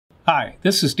Hi,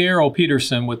 this is Daryl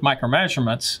Peterson with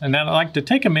Micromeasurements, and I'd like to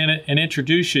take a minute and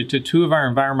introduce you to two of our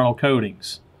environmental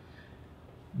coatings.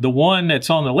 The one that's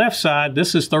on the left side,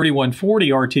 this is 3140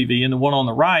 RTV, and the one on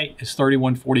the right is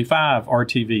 3145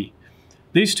 RTV.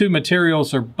 These two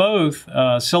materials are both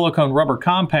silicone rubber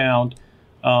compound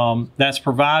that's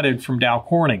provided from Dow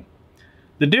Corning.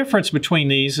 The difference between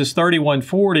these is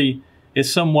 3140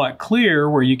 is somewhat clear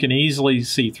where you can easily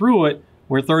see through it,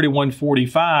 where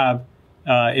 3145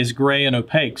 is gray and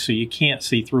opaque, so you can't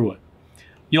see through it.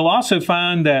 You'll also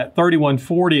find that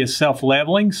 3140 is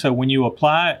self-leveling, so when you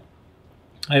apply it,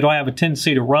 it'll have a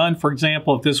tendency to run. For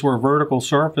example, if this were a vertical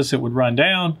surface, it would run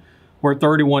down, where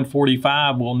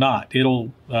 3145 will not.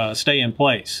 It'll stay in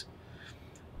place.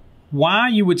 Why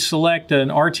you would select an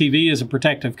RTV as a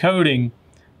protective coating?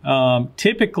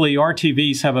 Typically,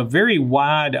 RTVs have a very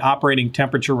wide operating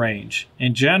temperature range.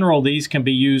 In general, these can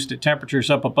be used at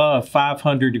temperatures up above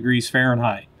 500 degrees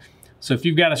Fahrenheit. So if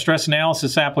you've got a stress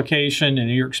analysis application and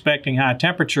you're expecting high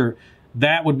temperature,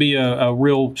 that would be a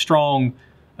real strong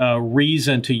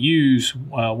reason to use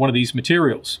one of these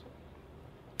materials.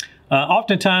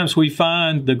 Oftentimes we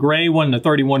find the gray one, the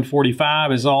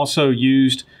 3145, is also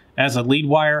used as a lead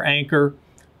wire anchor.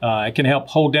 It can help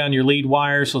hold down your lead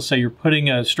wires. Let's say you're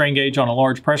putting a strain gauge on a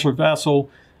large pressure vessel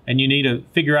and you need to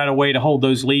figure out a way to hold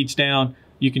those leads down.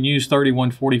 You can use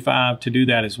 3145 to do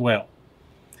that as well.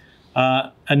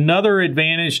 Another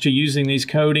advantage to using these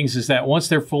coatings is that once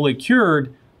they're fully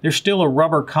cured, they're still a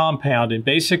rubber compound and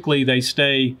basically they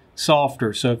stay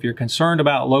softer. So if you're concerned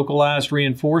about localized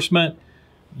reinforcement,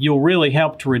 you'll really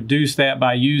help to reduce that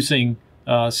by using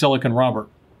silicone rubber.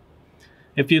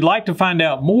 If you'd like to find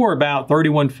out more about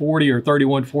 3140 or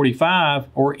 3145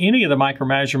 or any of the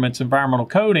Micromeasurements environmental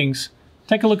coatings,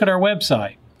 take a look at our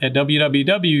website at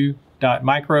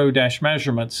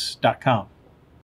www.micro-measurements.com.